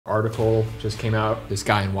Article just came out. This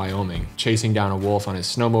guy in Wyoming chasing down a wolf on his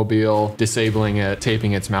snowmobile, disabling it,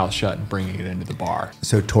 taping its mouth shut, and bringing it into the bar.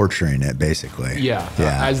 So torturing it, basically. Yeah.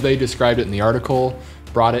 As they described it in the article,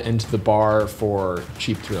 brought it into the bar for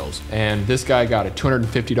cheap thrills. And this guy got a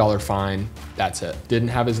 $250 fine. That's it. Didn't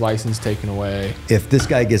have his license taken away. If this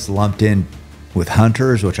guy gets lumped in with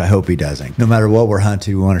hunters, which I hope he doesn't, no matter what we're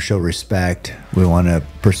hunting, we want to show respect. We want to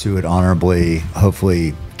pursue it honorably,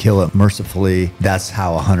 hopefully kill it mercifully. That's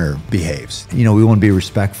how a hunter behaves. You know, we want to be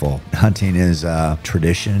respectful. Hunting is a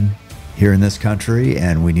tradition here in this country,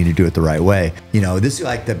 and we need to do it the right way. You know, this is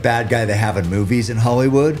like the bad guy they have in movies in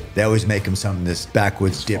Hollywood. They always make him this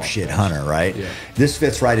backwoods dipshit hunter, right? Yeah. This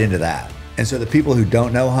fits right into that. And so the people who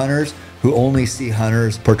don't know hunters, who only see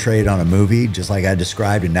hunters portrayed on a movie, just like I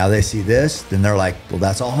described, and now they see this, then they're like, well,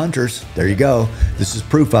 that's all hunters. There you go. This is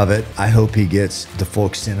proof of it. I hope he gets the full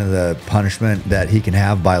extent of the punishment that he can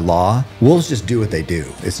have by law. Wolves just do what they do.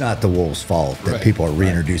 It's not the wolves' fault that people are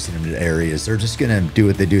reintroducing them to areas. They're just gonna do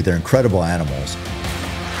what they do. They're incredible animals.